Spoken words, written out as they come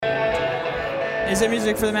Is it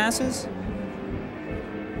music for the masses?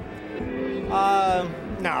 No.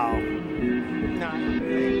 No.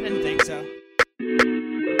 Didn't think so.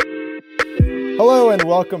 Hello and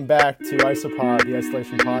welcome back to Isopod, the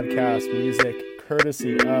Isolation Podcast, music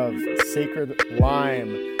courtesy of Sacred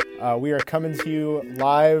Lime. We are coming to you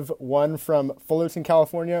live, one from Fullerton,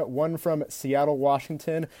 California, one from Seattle,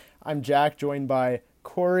 Washington. I'm Jack, joined by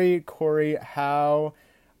Corey. Corey, how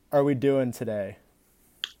are we doing today?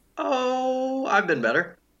 Oh, I've been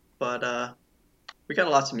better, but we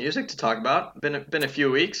got lots of music to talk about. Been a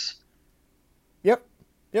few weeks. Yep.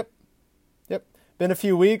 Been a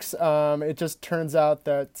few weeks. It just turns out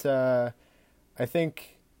that I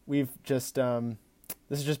think we've just this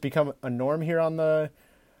has just become a norm here on the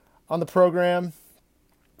program.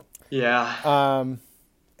 Yeah.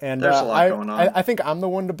 And There's a lot going on. I think I'm the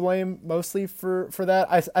one to blame mostly for that.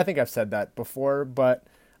 I think I've said that before, but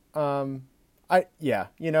I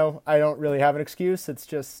don't really have an excuse. It's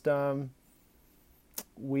just I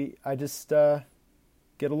just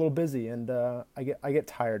get a little busy and I get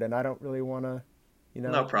tired and I don't really want to,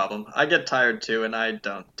 No problem. I get tired too, and I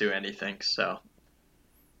don't do anything. So,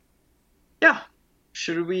 yeah.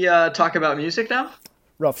 Should we talk about music now?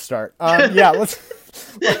 Rough start. Yeah,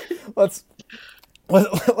 let's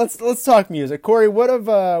talk music. Corey, what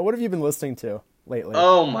have you been listening to lately?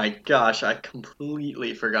 Oh my gosh, I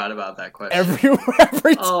completely forgot about that question.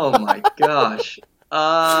 Every time. Oh my gosh.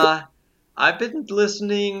 I've been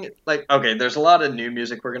listening, okay, there's a lot of new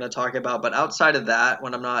music we're going to talk about, but outside of that,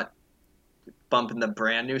 when I'm not bumping the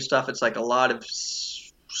brand new stuff, it's like a lot of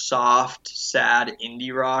soft, sad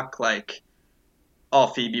indie rock, like all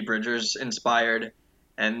Phoebe Bridgers inspired,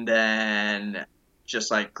 and then just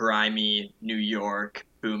like grimy New York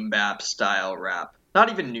boom bap style rap. Not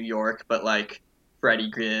even New York, but like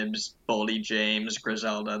Freddie Gibbs, Boldy James,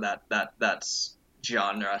 Griselda, that's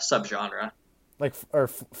subgenre. Like, or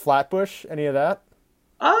Flatbush, any of that?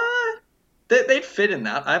 They'd fit in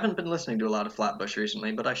that. I haven't been listening to a lot of Flatbush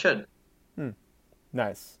recently, but I should.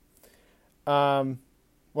 Nice. Well,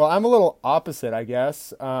 I'm a little opposite, I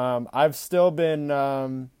guess. I've still been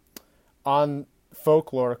on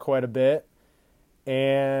folklore quite a bit.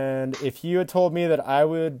 And if you had told me that I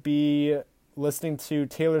would be listening to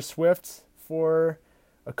Taylor Swift for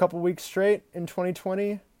a couple weeks straight in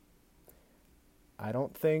 2020, I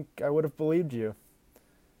don't think I would have believed you.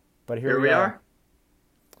 But here we are.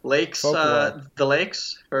 Lakes, the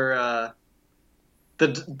Lakes, or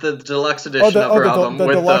the deluxe edition of her album the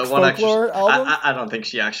with deluxe the one folklore extra. album? I don't think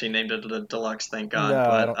she actually named it the deluxe, thank God.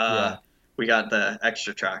 No, but we got the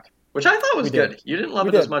extra track, which I thought was good. You didn't love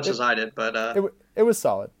it as much as I did, but it was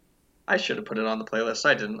solid. I should have put it on the playlist.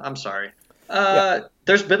 I didn't. I'm sorry. Yeah.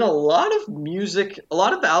 There's been a lot of music, a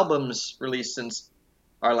lot of albums released since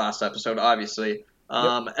our last episode, obviously.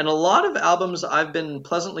 And a lot of albums I've been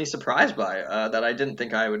pleasantly surprised by that I didn't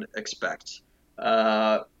think I would expect.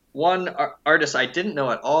 One artist I didn't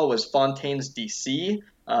know at all was Fontaines DC.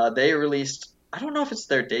 They released, I don't know if it's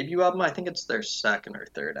their debut album. I think it's their second or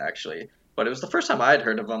third, actually. But it was the first time I had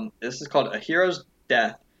heard of them. This is called A Hero's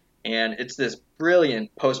Death. And it's this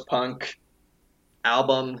brilliant post-punk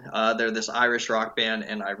album. They're this Irish rock band,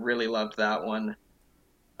 and I really loved that one.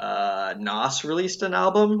 Nas released an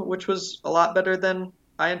album, which was a lot better than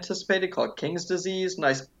I anticipated, called King's Disease.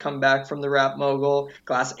 Nice comeback from the rap mogul.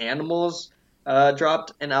 Glass Animals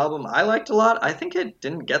dropped an album I liked a lot. I think it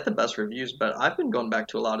didn't get the best reviews, but I've been going back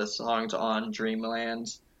to a lot of songs on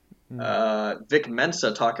Dreamland. Vic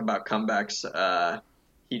Mensa, talk about comebacks.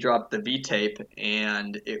 He dropped the V-Tape,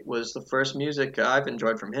 and it was the first music I've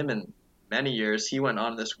enjoyed from him in many years. He went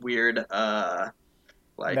on this weird,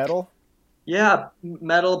 metal? Yeah,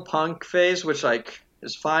 metal punk phase, which,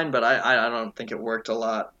 is fine, but I don't think it worked a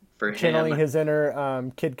lot for him. Channeling his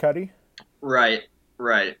inner Kid Cudi? Right.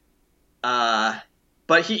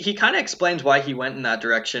 But he kind of explains why he went in that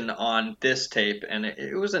direction on this tape, and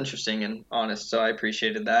it was interesting and honest, so I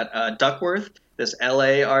appreciated that. Duckworth, this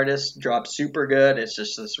LA artist, dropped Super Good. It's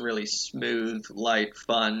just this really smooth, light,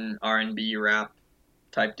 fun R&B rap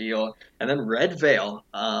type deal. And then Red Veil.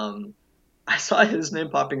 I saw his name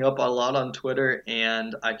popping up a lot on Twitter,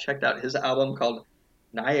 and I checked out his album called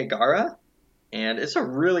Niagara, and it's a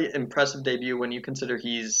really impressive debut when you consider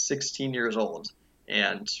he's 16 years old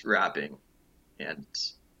and rapping. And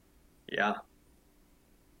yeah.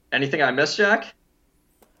 Anything I missed, Jack?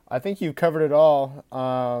 I think you covered it all.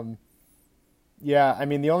 Yeah, I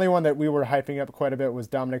mean, the only one that we were hyping up quite a bit was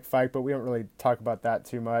Dominic Fike, but we don't really talk about that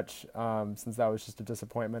too much since that was just a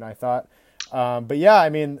disappointment, I thought. But yeah, I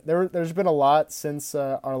mean, there's been a lot since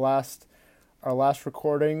our last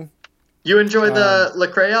recording. You enjoyed the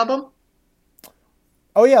Lecrae album?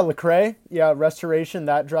 Oh yeah, Lecrae. Yeah, Restoration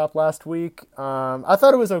that dropped last week. I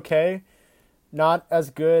thought it was okay. Not as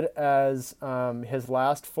good as his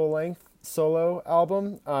last full length solo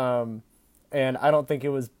album. And I don't think it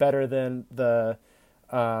was better than the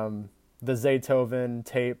Zaytoven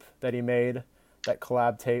tape that he made, that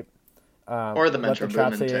collab tape. Or the Let the Metro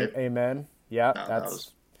Trap Boomin Say tape. Amen. Yeah, No, that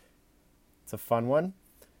was it's a fun one.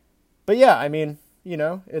 But yeah, I mean, you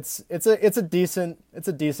know, it's a decent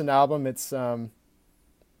album.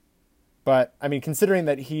 But I mean, considering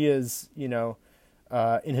that he is, you know,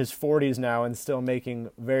 in his 40s now and still making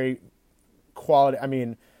very quality. I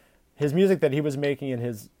mean, his music that he was making in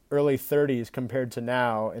his early 30s compared to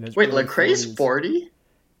now in his Wait, early Lecrae's 40s. 40?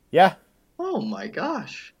 Yeah, Oh my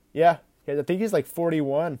gosh. yeah. I think he's like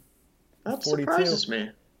 41, That 42. surprises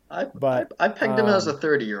me. But I pegged him as a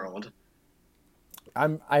 30-year-old.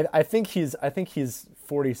 I think he's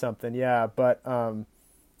 40 something. Yeah, but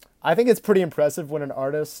I think it's pretty impressive when an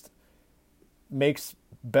artist makes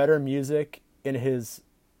better music in his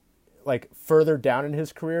like further down in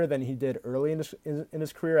his career than he did early in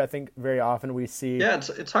his career. I think very often we see Yeah,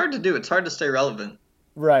 it's hard to do. It's hard to stay relevant.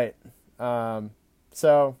 right.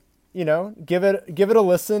 So you know, give it a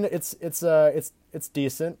listen. It's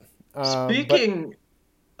decent. But Speaking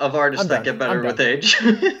of artists I'm that done. get better I'm with done. age,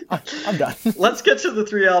 I'm done. let's get to the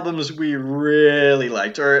three albums we really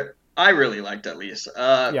liked, or I really liked at least.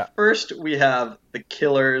 Yeah. First, we have The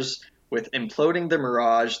Killers with Imploding the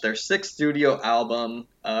Mirage, their sixth studio album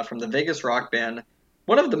from the Vegas rock band,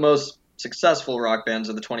 one of the most successful rock bands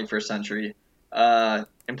of the 21st century.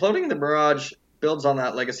 Imploding the Mirage builds on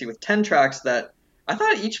that legacy with 10 tracks that I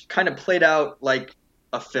thought each kind of played out like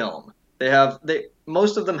a film.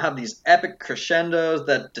 Most of them have these epic crescendos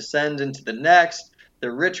that descend into the next.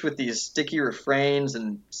 They're rich with these sticky refrains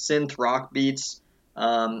and synth rock beats.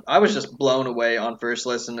 I was just blown away on first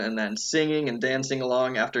listen, and then singing and dancing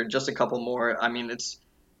along after just a couple more. I mean, it's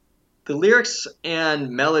the lyrics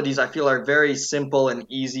and melodies I feel are very simple and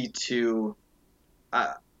easy to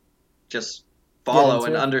just follow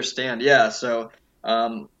and into. understand. Yeah, so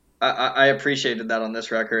I appreciated that on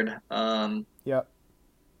this record. Yep.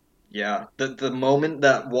 Yeah, the moment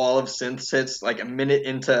that wall of synths hits, like a minute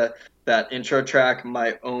into that intro track,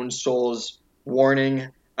 My Own Soul's Warning,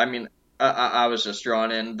 I mean, I was just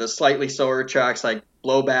drawn in. The slightly slower tracks like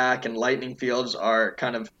Blowback and Lightning Fields are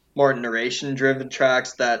kind of more narration-driven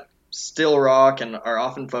tracks that still rock and are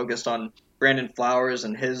often focused on Brandon Flowers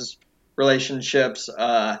and his relationships.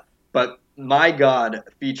 But My God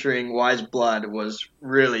featuring Wise Blood was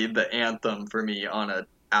really the anthem for me on an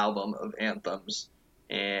album of anthems.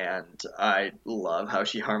 And I love how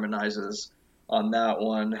she harmonizes on that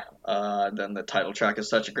one. Then the title track is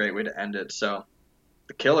such a great way to end it. So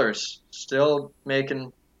the Killers still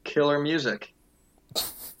making killer music.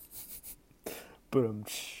 Boom.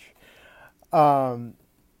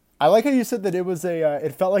 I like how you said that it was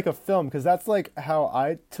it felt like a film, because that's like how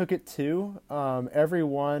I took it too. Every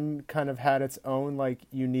one kind of had its own like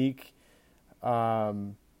unique, I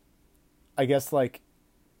guess like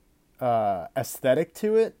aesthetic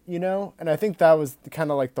to it, you know, and I think that was kind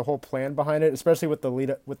of like the whole plan behind it, especially with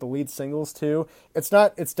the lead singles too. It's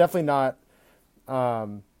definitely not.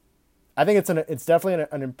 I think it's definitely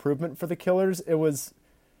an improvement for the Killers.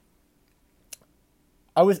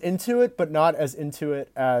 I was into it, but not as into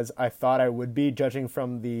it as I thought I would be, judging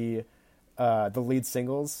from the lead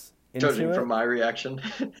singles. Judging from my reaction.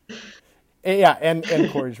 Yeah, and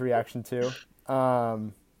Corey's reaction too. Yeah,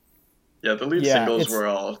 the lead singles were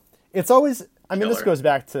all. It's always. I mean, this killer. goes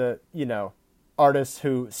back to, you know, artists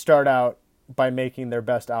who start out by making their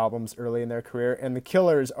best albums early in their career, and the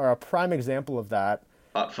Killers are a prime example of that.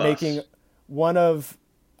 Hot Fuss. Making one of,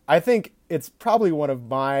 I think it's probably one of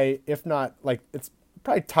my, if not like, it's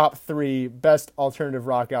probably top 3 best alternative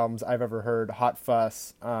rock albums I've ever heard. Hot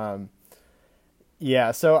Fuss.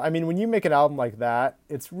 Yeah, so I mean, when you make an album like that,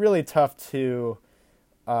 it's really tough to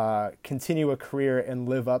continue a career and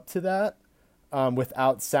live up to that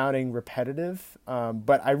without sounding repetitive.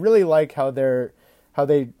 But I really like how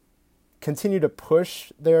they continue to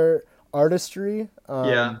push their artistry.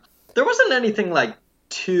 Yeah, there wasn't anything like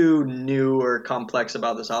too new or complex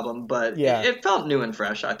about this album, but Yeah. it felt new and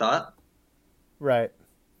fresh, I thought. Right.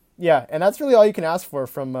 Yeah, and that's really all you can ask for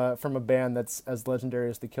from a band that's as legendary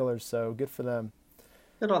as the Killers. So good for them.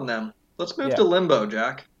 Good on them. Let's move Yeah. to Limbo,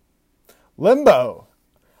 Jack. Limbo,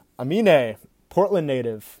 Amine, Portland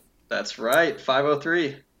native. That's right,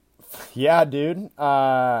 503. Yeah, dude.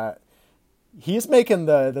 He's making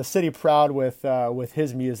the city proud with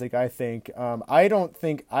his music, I think. I don't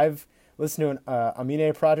think I've listened to an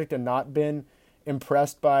Amine project and not been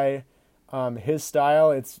impressed by his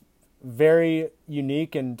style. It's very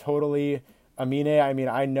unique and totally Amine. I mean,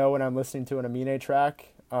 I know when I'm listening to an Amine track,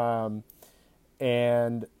 and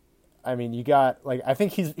I mean, you got like I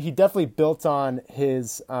think he definitely built on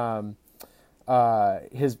his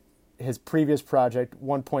previous project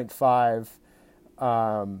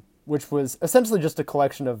 1.5, which was essentially just a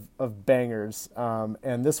collection of bangers,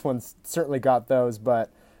 and this one's certainly got those,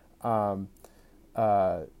 but man,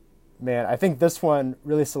 I think this one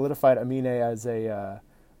really solidified Amine as a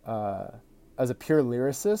pure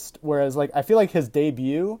lyricist, whereas like I feel like his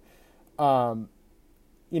debut, I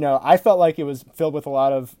felt like it was filled with a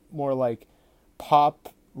lot of more like pop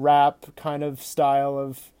rap kind of style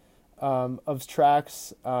of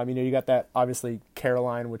tracks. You got that obviously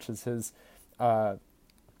Caroline, which is his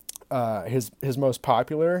most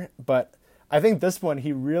popular, but I think this one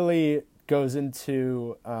he really goes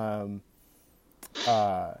into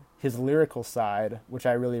his lyrical side, which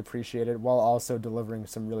I really appreciated, while also delivering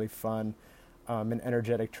some really fun and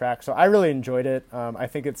energetic tracks. So I really enjoyed it. I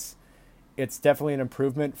think it's definitely an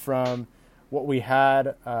improvement from what we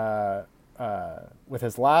had with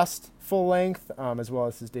his last full length, as well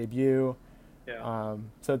as his debut. Yeah.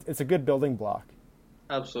 So it's a good building block.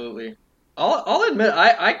 Absolutely. I'll admit,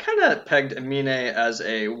 I kind of pegged Amine as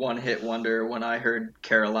a one-hit wonder when I heard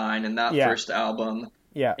Caroline in that first album.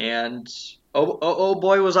 Yeah. And oh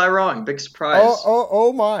boy, was I wrong. Big surprise.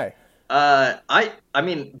 Oh my. I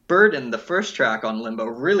mean, Burden, the first track on Limbo,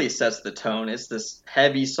 really sets the tone. It's this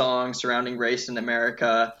heavy song surrounding race in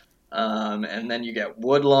America. And then you get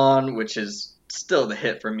Woodlawn, which is still the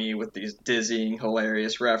hit for me with these dizzying,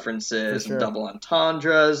 hilarious references and double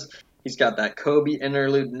entendres. He's got that Kobe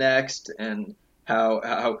interlude next, and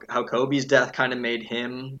how Kobe's death kind of made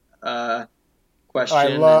him question I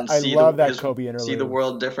love that Kobe interlude. See the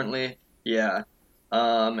world differently. Yeah.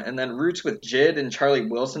 And then Roots with Jid and Charlie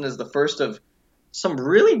Wilson is the first of some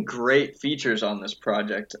really great features on this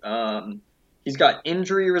project. He's got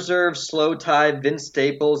Injury Reserve, Slow Tide, Vince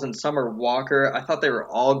Staples, and Summer Walker. I thought they were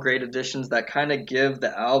all great additions that kind of give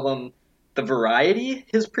the album the variety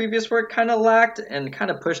his previous work kind of lacked, and kind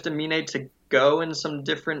of pushed Amine to go in some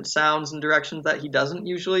different sounds and directions that he doesn't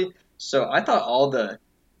usually. So I thought all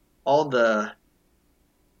the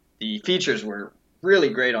features were really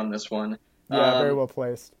great on this one. Yeah, very well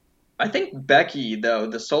placed. I think Becky, though,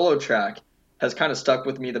 the solo track, has kind of stuck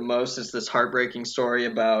with me the most. It's this heartbreaking story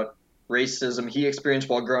about racism he experienced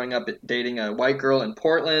while growing up dating a white girl in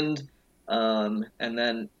Portland. And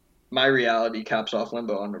then My Reality caps off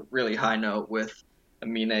Limbo on a really high note with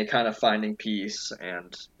Amine kind of finding peace.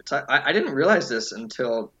 And I didn't realize this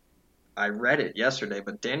until I read it yesterday,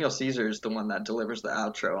 but Daniel Caesar is the one that delivers the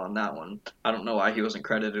outro on that one. I don't know why he wasn't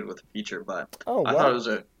credited with a feature, but I thought it was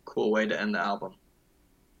a cool way to end the album.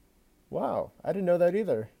 Wow, I didn't know that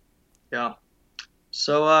either. Yeah.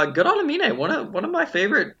 So good on Amine. One of my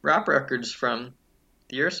favorite rap records from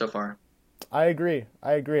the year so far. I agree.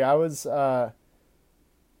 I was. I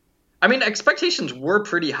mean, expectations were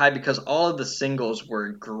pretty high because all of the singles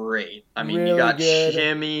were great. I mean, really you got good.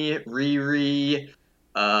 Shimmy, Riri,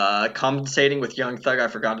 Compensating with Young Thug. I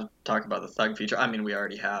forgot to talk about the Thug feature. I mean, we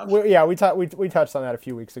already have. We touched on that a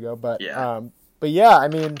few weeks ago, but yeah. I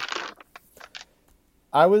mean,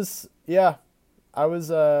 I was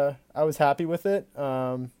happy with it,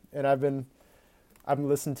 and I've been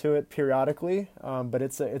listening to it periodically, but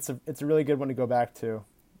it's a really good one to go back to.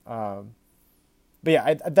 But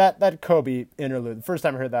yeah, that Kobe interlude, the first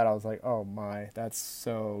time I heard that, I was like, oh my, that's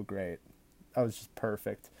so great. That was just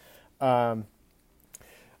perfect. So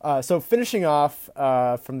finishing off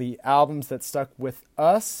from the albums that stuck with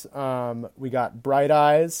us, we got Bright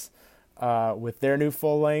Eyes with their new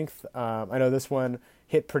full length. I know this one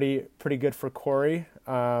hit pretty good for Corey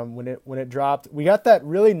when it dropped. We got that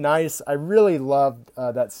really nice. I really loved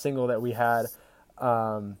that single that we had,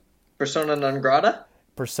 Persona Non Grata.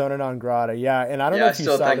 Persona Non Grata, yeah. And I don't know if you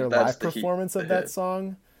saw their live performance of that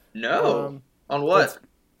song. No. On what?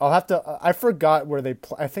 I'll have to. I forgot where they.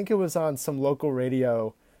 I think it was on some local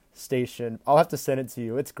radio station. I'll have to send it to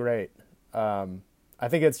you. It's great. I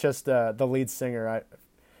think it's just the lead singer.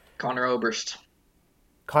 Connor Oberst,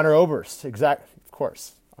 exactly. Of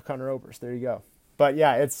course, Connor Oberst. There you go. But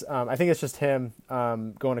yeah, it's. I think it's just him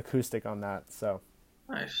going acoustic on that. So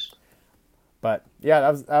nice. But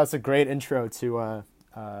yeah, that was a great intro to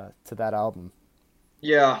that album.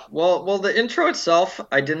 Yeah, well, the intro itself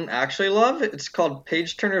I didn't actually love. It's called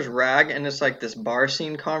Page Turner's Rag, and it's like this bar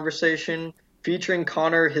scene conversation featuring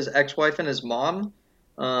Connor, his ex-wife, and his mom.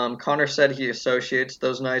 Connor said he associates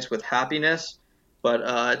those nights with happiness, but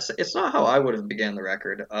it's not how I would have began the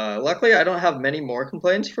record. Luckily, I don't have many more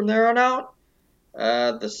complaints from there on out.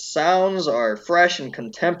 The sounds are fresh and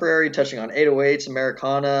contemporary, touching on 808s,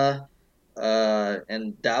 Americana,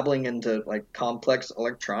 and dabbling into like complex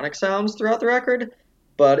electronic sounds throughout the record.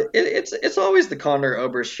 But it's always the Connor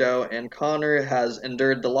Oberst show, and Connor has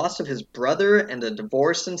endured the loss of his brother and a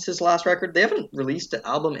divorce since his last record. They haven't released an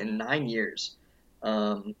album in 9 years.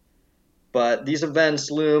 Um, but these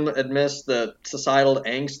events loom amidst the societal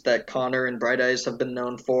angst that Connor and Bright Eyes have been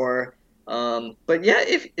known for. But yeah,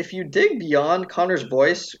 if you dig beyond Connor's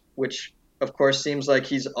voice, which of course seems like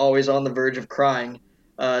he's always on the verge of crying,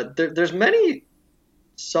 there's many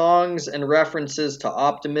songs and references to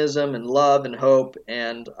optimism and love and hope,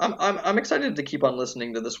 and I'm excited to keep on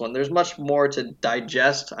listening to this one. There's much more to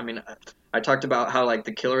digest. I mean, I talked about how like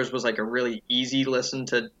The Killers was like a really easy listen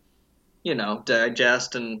to,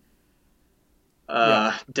 digest and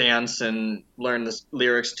dance and learn the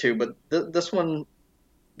lyrics too. But this one's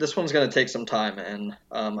gonna take some time, and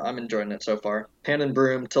I'm enjoying it so far. Pan and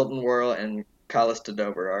Broom, Tilt and Whirl, and Callous to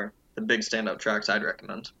Dover are the big stand-up tracks I'd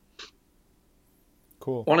recommend.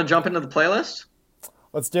 Cool. Want to jump into the playlist?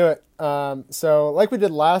 Let's do it. So like we did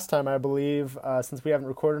last time, I believe, since we haven't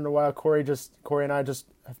recorded in a while, Corey and I just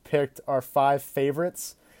have picked our 5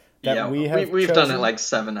 favorites that we've chosen. Done it like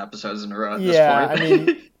 7 episodes in a row at this point. I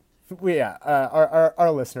mean,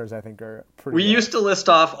 our listeners, I think, are pretty. We used to list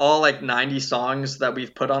off all like 90 songs that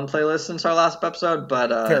we've put on playlists since our last episode, but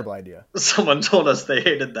terrible idea. Someone told us they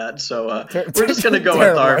hated that, so we're just gonna go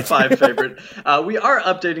with our 5 favorite. We are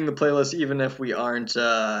updating the playlist even if we aren't,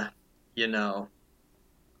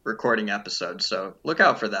 recording episodes. So look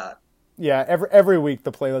out for that. Yeah, every week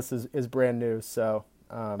the playlist is brand new, so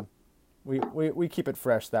we keep it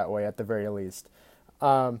fresh that way at the very least.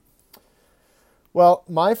 Well,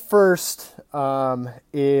 my first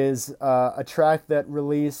is a track that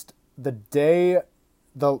released the day,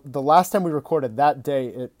 the last time we recorded, that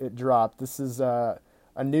day it dropped. This is a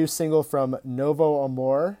new single from Novo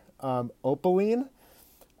Amor, Opaline.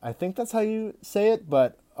 I think that's how you say it,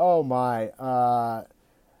 but oh my.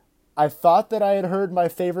 I thought that I had heard my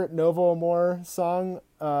favorite Novo Amor song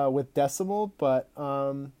with Decimal, but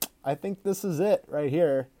I think this is it right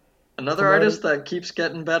here. Another artist that keeps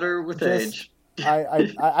getting better with age.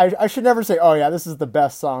 I should never say, oh yeah, this is the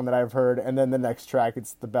best song that I've heard, and then the next track,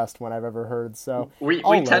 it's the best one I've ever heard. So we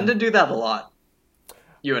tend to do that a lot,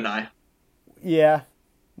 you and I. Yeah,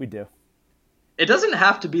 we do. It doesn't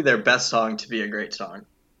have to be their best song to be a great song.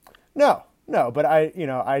 No, but I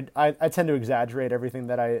tend to exaggerate everything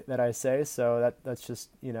that I say, so that's just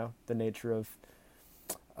the nature of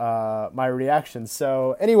my reaction.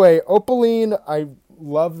 So anyway, Opaline, I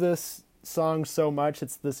love this song so much.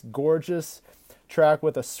 It's this gorgeous track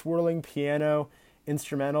with a swirling piano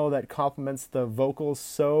instrumental that complements the vocals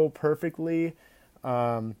so perfectly.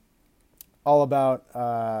 All about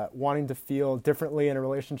wanting to feel differently in a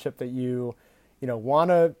relationship that you want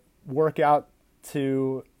to work out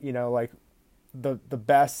to like the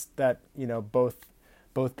best that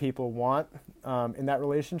both people want in that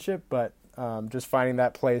relationship, but just finding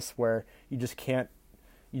that place where you just can't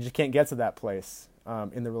get to that place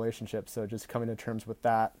in the relationship. So just coming to terms with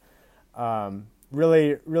that.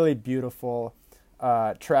 Really, really beautiful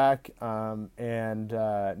track, and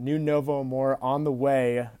new Novo Amor on the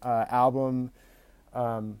way album.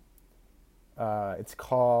 It's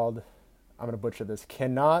called, I'm gonna butcher this,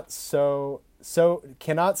 Cannot So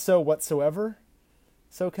Whatsoever.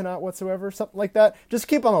 So Cannot Whatsoever, something like that. Just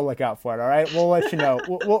keep on the lookout for it. All right, we'll let you know.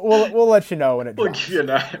 We'll let you know when it drops.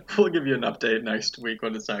 We'll give you an update next week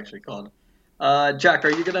when it's actually called. Jack,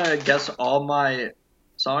 are you gonna guess all my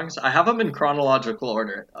songs? I have them in chronological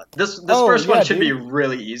order. This first one should be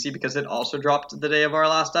really easy because it also dropped the day of our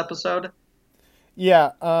last episode.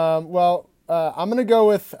 Yeah. Well, I'm gonna go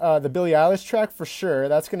with the Billie Eilish track for sure.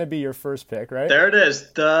 That's gonna be your first pick, right? There it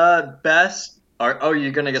is. The best.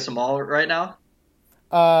 You're gonna guess them all right now?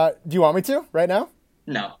 Do you want me to right now?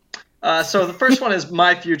 No. So the first one is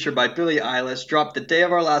My Future by Billie Eilish, dropped the day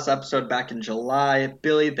of our last episode back in July.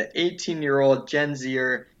 Billie, the 18-year-old Gen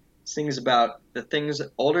Zer, sings about the things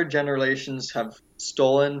older generations have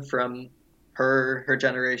stolen from her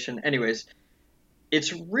generation. Anyways,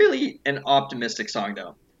 it's really an optimistic song,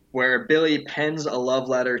 though, where Billie pens a love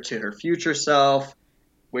letter to her future self,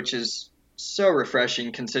 which is so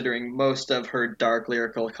refreshing considering most of her dark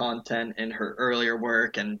lyrical content in her earlier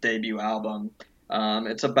work and debut album.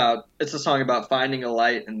 It's a song about finding a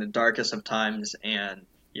light in the darkest of times, and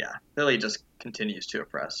yeah, Billie just continues to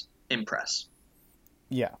impress.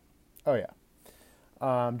 Yeah. Oh yeah.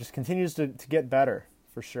 Just continues to get better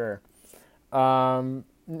for sure.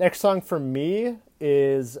 Next song for me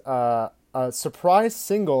is a surprise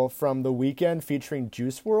single from The Weeknd featuring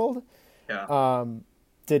Juice WRLD. Yeah.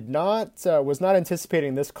 Did not was not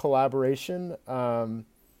anticipating this collaboration.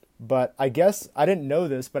 But I guess I didn't know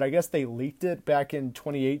this, but I guess they leaked it back in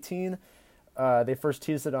 2018. They first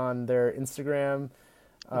teased it on their Instagram,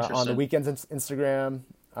 on the Weeknd's Instagram.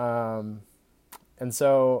 And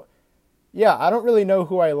so, yeah, I don't really know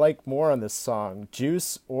who I like more on this song,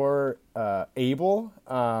 Juice or Abel.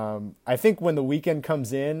 I think when The Weeknd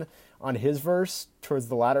comes in on his verse towards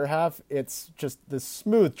the latter half, it's just this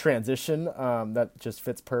smooth transition that just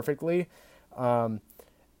fits perfectly.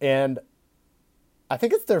 And I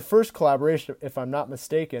think it's their first collaboration, if I'm not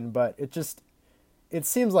mistaken, but it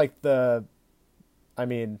seems like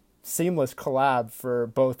seamless collab for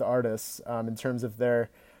both artists in terms of their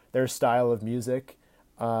style of music.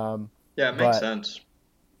 Yeah, it makes sense.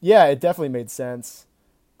 Yeah, it definitely made sense.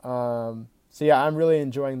 So yeah, I'm really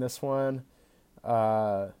enjoying this one.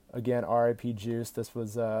 Again, R.I.P. Juice. This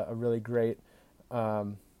was a really great. I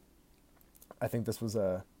think this was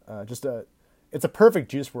it's a perfect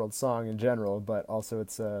Juice WRLD song in general, but also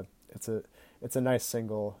it's a nice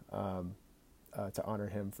single to honor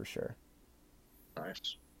him for sure.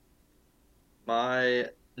 Nice. My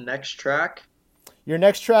next track. Your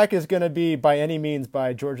next track is going to be By Any Means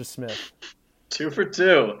by Jorja Smith. 2 for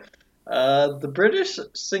 2. The British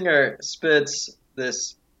singer spits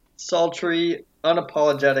this sultry,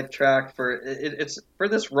 unapologetic track it's for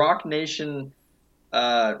this Rock Nation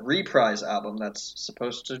Reprise album that's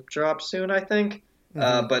supposed to drop soon, I think.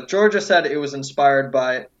 But Jorja said it was inspired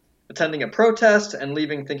by attending a protest and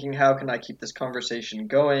leaving thinking, how can I keep this conversation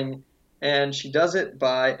going? And she does it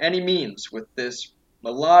by any means with this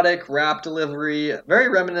melodic rap delivery, very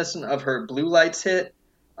reminiscent of her Blue Lights hit.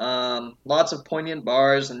 Lots of poignant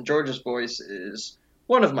bars, and Jorja's voice is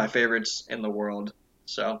one of my favorites in the world.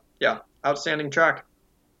 So, yeah, outstanding track.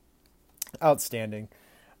 Outstanding.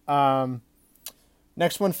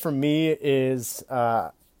 Next one for me is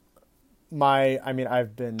I've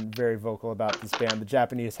been very vocal about this band, The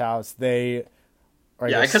Japanese House. I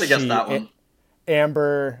could have guessed that one.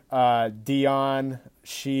 Amber, Dion,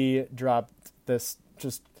 she dropped this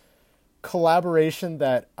just collaboration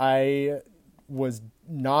that I was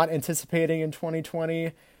not anticipating in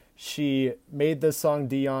 2020. She made this song,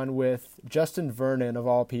 Dion, with Justin Vernon, of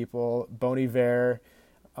all people, Bon Iver.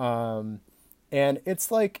 And it's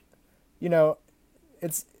like, you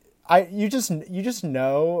just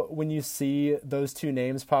know when you see those two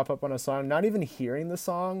names pop up on a song, not even hearing the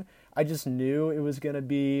song, I just knew it was going to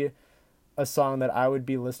be a song that I would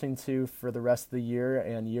be listening to for the rest of the year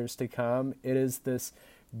and years to come. It is this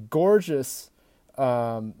gorgeous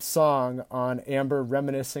song on Amber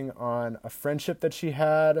reminiscing on a friendship that she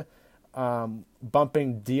had,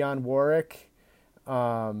 bumping Dionne Warwick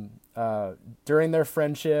during their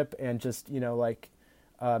friendship, and just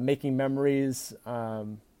making memories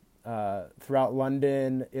throughout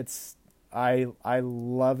London. I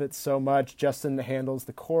love it so much. Justin handles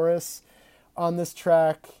the chorus on this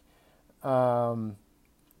track, and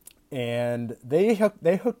they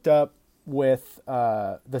hooked up with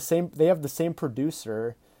they have the same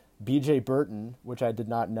producer, BJ Burton, which I did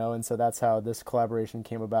not know, and so that's how this collaboration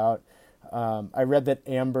came about. I read that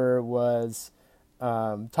Amber was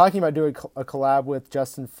talking about doing a collab with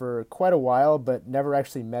Justin for quite a while, but never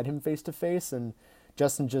actually met him face to face. And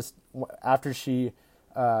Justin after she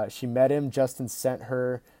met him, Justin sent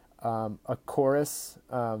her a chorus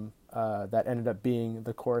that ended up being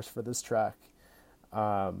the chorus for this track.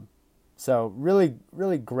 So really,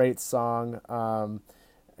 really great song.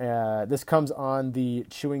 This comes on the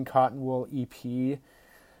Chewing Cotton Wool EP.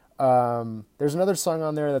 There's another song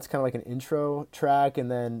on there that's kind of like an intro track,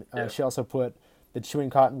 and then she also put the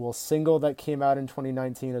Chewing Cotton Wool single that came out in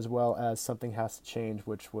 2019, as well as Something Has to Change,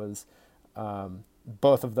 which was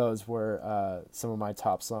both of those were some of my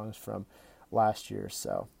top songs from last year.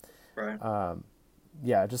 So, right.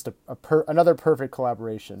 Just another perfect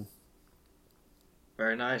collaboration.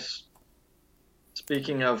 Very nice.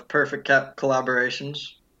 Speaking of perfect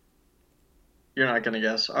collaborations, you're not gonna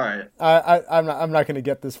guess. All right. I'm not gonna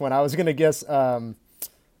get this one. I was gonna guess. And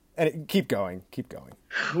keep going.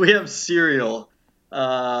 We have Serial.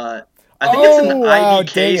 I think it's an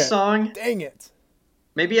IDK song. Dang it.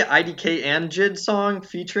 Maybe an IDK and JID song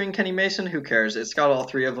featuring Kenny Mason. Who cares? It's got all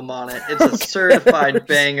three of them on it. It's a certified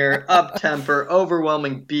banger, up-tempo,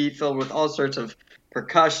 overwhelming beat filled with all sorts of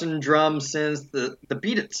percussion, drum, synths. The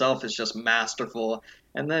beat itself is just masterful.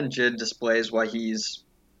 And then JID displays why he's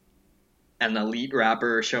an elite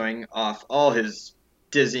rapper, showing off all his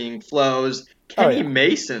dizzying flows. Kenny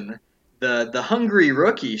Mason, the hungry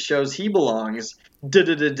rookie, shows he belongs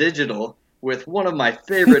digital with one of my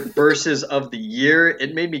favorite verses of the year.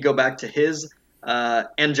 It made me go back to his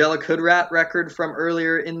Angelic Hoodrat record from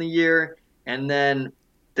earlier in the year, and then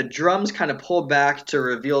the drums kind of pull back to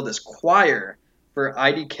reveal this choir for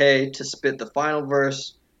IDK to spit the final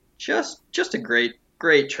verse. Just a great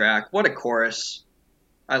track. What a chorus.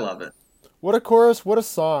 I love it. What a chorus, what a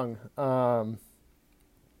song.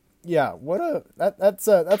 Yeah, that's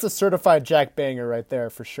a certified Jack banger right there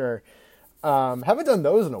for sure. Haven't done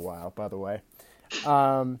those in a while, by the way.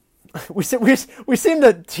 We seem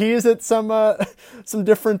to tease at some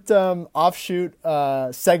different offshoot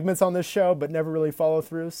segments on this show, but never really follow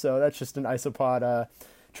through. So that's just an Isopod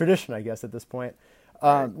tradition, I guess, at this point.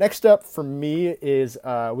 Next up for me is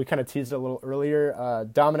we kind of teased it a little earlier.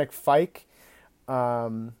 Dominic Fike.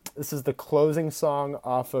 This is the closing song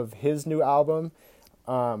off of his new album.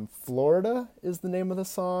 Florida is the name of the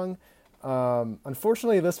song.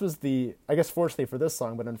 Unfortunately, fortunately for this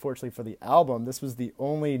song, but unfortunately for the album, this was the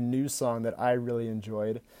only new song that I really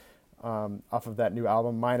enjoyed off of that new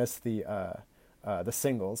album, minus the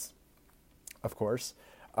singles, of course.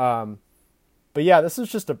 But yeah, this is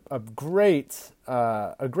just a great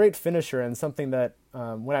finisher, and something that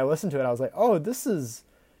when I listened to it, I was like, oh, this is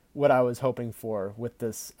what I was hoping for with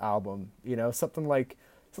this album. You know, something like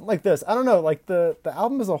this. I don't know, like the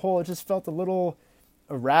album as a whole, it just felt a little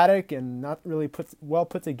erratic and not really well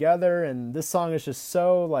put together, and this song is just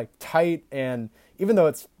so like tight, and even though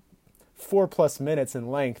it's 4+ minutes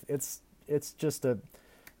in length, I think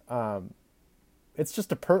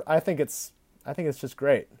it's just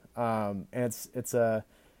great. And it's a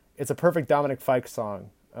perfect Dominic Fike song.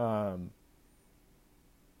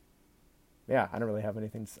 Yeah, I don't really have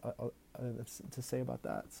anything to say about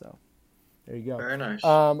that. So there you go. Very nice.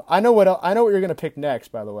 I know what you're gonna pick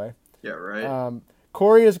next, by the way. Yeah, right.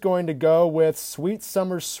 Corey is going to go with "Sweet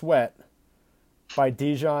Summer Sweat" by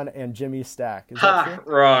Dijon and Jimmy Stack. Is that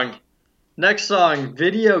true? Wrong. Next song,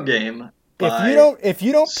 "Video Game." If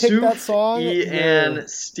you don't pick that song, and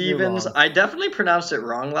Stevens. I definitely pronounced it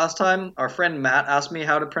wrong last time. Our friend Matt asked me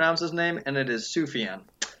how to pronounce his name, and it is Sufjan.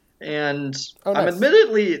 And nice. I'm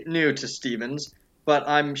admittedly new to Stevens, but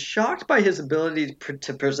I'm shocked by his ability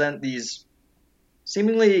to present these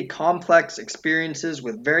seemingly complex experiences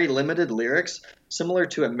with very limited lyrics. Similar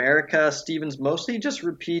to America, Stevens mostly just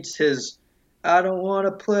repeats his I don't want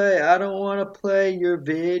to play your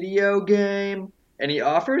video game. And he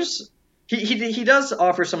does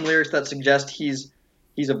offer some lyrics that suggest he's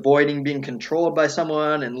avoiding being controlled by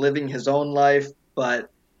someone and living his own life, but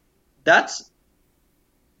that's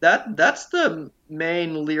the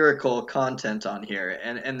main lyrical content on here,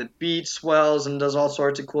 and the beat swells and does all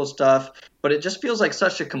sorts of cool stuff, but it just feels like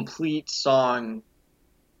such a complete song.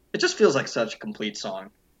 It just feels like such a complete song.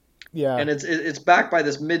 Yeah. And it's backed by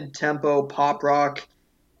this mid-tempo pop rock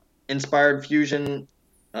inspired fusion.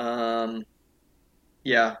 Yeah,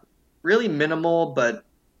 really minimal, but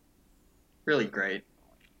really great.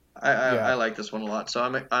 I like this one a lot, so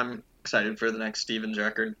I'm excited for the next Stevens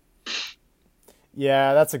record.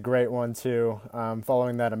 Yeah, that's a great one too.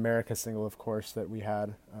 Following that America single, of course, that we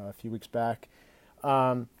had a few weeks back.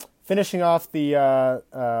 Finishing off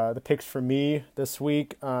the picks for me this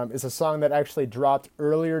week is a song that actually dropped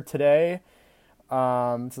earlier today.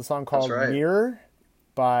 It's a song called Mirror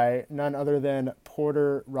by none other than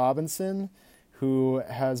Porter Robinson, who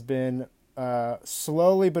has been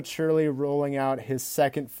slowly but surely rolling out his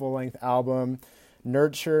second full-length album,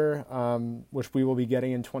 Nurture, which we will be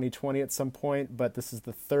getting in 2020 at some point, but this is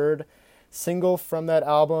the third single from that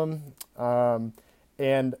album.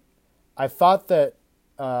 And I thought that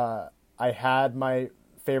I had my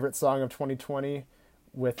favorite song of 2020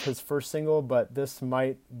 with his first single, but this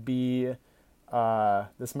might be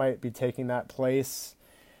taking that place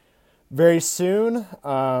very soon.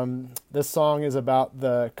 This song is about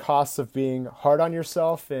the costs of being hard on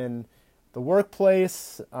yourself in the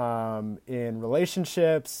workplace, in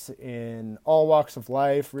relationships, in all walks of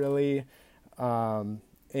life, really.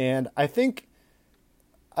 And I think,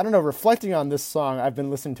 I don't know, reflecting on this song, I've been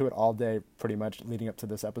listening to it all day pretty much leading up to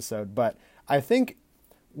this episode, but I think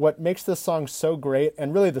what makes this song so great,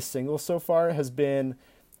 and really the single so far, has been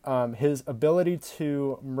his ability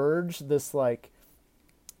to merge this like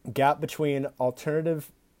gap between alternative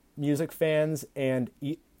music fans and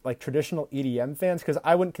like traditional EDM fans, because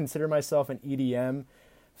I wouldn't consider myself an EDM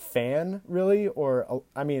fan really, or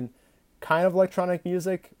I mean kind of electronic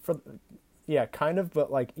music kind of,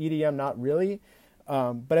 but like EDM not really.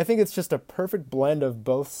 But I think it's just a perfect blend of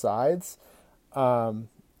both sides. And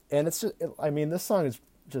it's just, this song is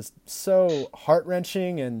just so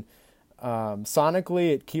heart-wrenching, and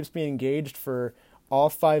sonically it keeps me engaged for all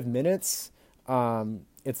 5 minutes.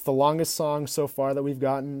 It's the longest song so far that we've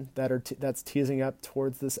gotten that's teasing up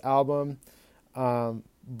towards this album.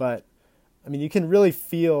 But I mean, you can really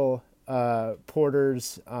feel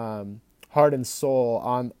Porter's heart and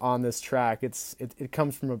soul on this track. It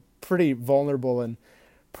comes from a pretty vulnerable and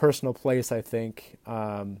personal place, I think.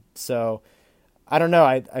 So I don't know.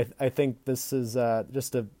 I think this is a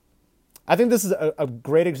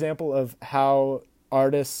great example of how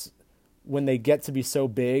artists, when they get to be so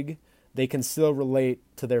big, they can still relate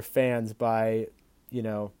to their fans by,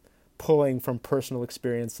 pulling from personal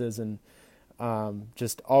experiences and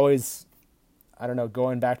just always, I don't know,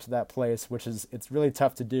 going back to that place, it's really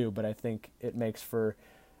tough to do, but I think it makes for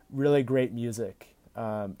really great music.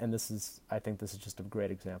 And I think this is just a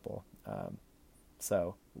great example.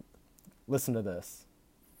 So listen to this.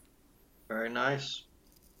 Very nice.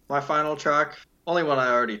 My final track, only one I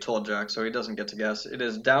already told Jack, so he doesn't get to guess. It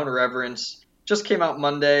is Down Reverence. Just came out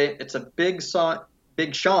Monday. It's a Big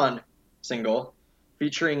Sean single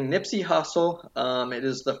featuring Nipsey Hussle. It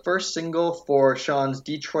is the first single for Sean's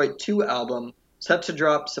Detroit 2 album, set to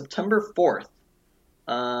drop September 4th.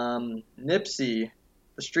 Nipsey,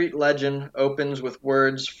 the street legend, opens with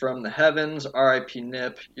words from the heavens, R.I.P.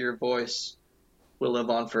 Nip, your voice will live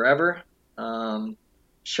on forever.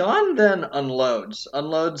 Sean then unloads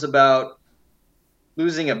about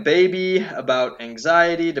losing a baby, about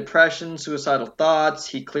anxiety, depression, suicidal thoughts.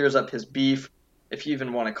 He clears up his beef, if you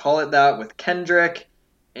even want to call it that, with Kendrick,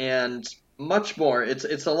 and much more.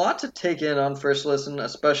 It's a lot to take in on first listen,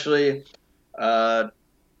 especially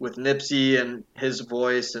with Nipsey and his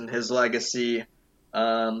voice and his legacy.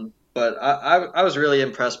 But I was really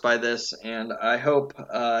impressed by this, and I hope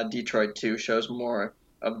Detroit 2 shows more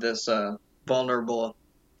of this vulnerable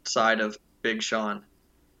side of Big Sean,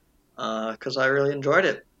 because I really enjoyed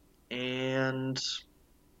it. And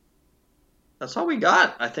that's all we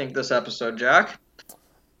got, I think, this episode, Jack.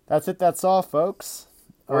 That's it. That's all, folks.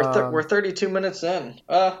 We're 32 minutes in.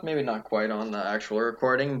 Maybe not quite on the actual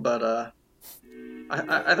recording, but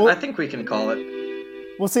I think we can call it.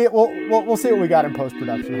 We'll see. We'll see what we got in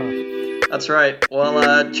post-production, huh? That's right.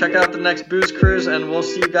 Well, check out the next Booze Cruise, and we'll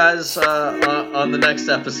see you guys on the next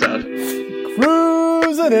episode.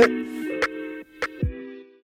 Cruising it.